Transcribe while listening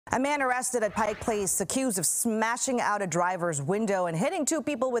A man arrested at Pike Place accused of smashing out a driver's window and hitting two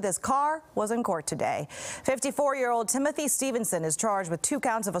people with his car was in court today. 54-year-old Timothy Stevenson is charged with 2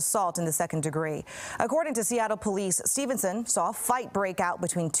 counts of assault in the second degree. According to Seattle police, Stevenson saw a fight break out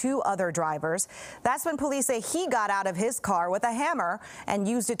between 2 other drivers. That's when police say he got out of his car with a hammer and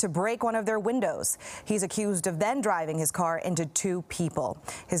used it to break one of their windows. He's accused of then driving his car into 2 people.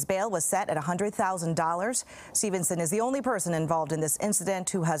 His bail was set at $100,000. Stevenson is the only person involved in this incident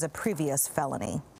who has a previous felony.